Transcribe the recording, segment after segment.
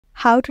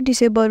How to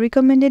disable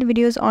recommended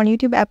videos on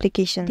YouTube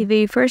application. The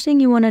very first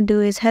thing you want to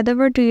do is head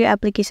over to your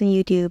application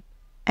YouTube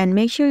and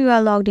make sure you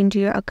are logged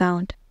into your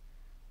account.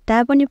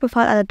 Tap on your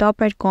profile at the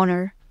top right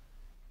corner.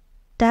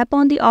 Tap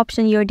on the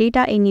option Your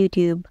Data in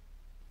YouTube.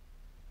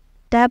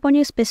 Tap on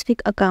your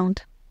specific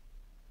account.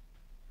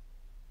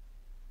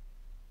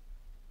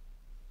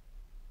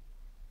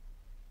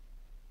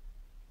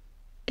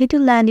 It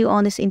will land you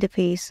on this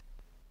interface.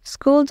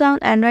 Scroll down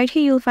and right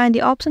here you'll find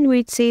the option where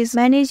it says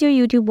Manage your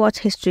YouTube watch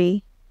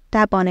history.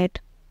 Tap on it.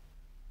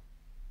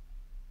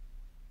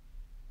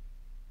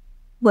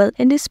 Well,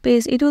 in this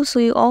space, it will show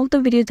you all the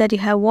videos that you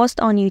have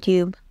watched on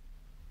YouTube.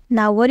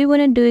 Now what you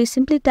want to do is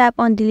simply tap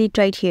on Delete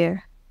right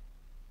here.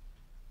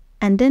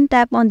 And then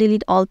tap on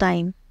Delete all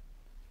time.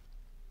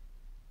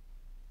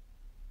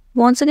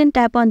 Once again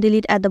tap on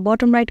Delete at the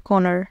bottom right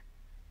corner.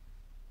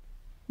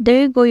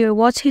 There you go, your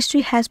watch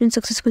history has been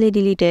successfully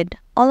deleted.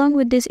 Along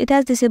with this, it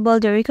has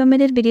disabled your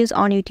recommended videos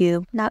on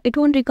YouTube. Now it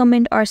won't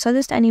recommend or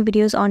suggest any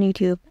videos on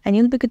YouTube and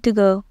you'll be good to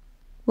go.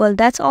 Well,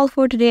 that's all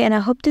for today and I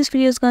hope this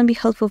video is gonna be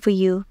helpful for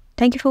you.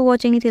 Thank you for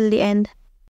watching it till the end.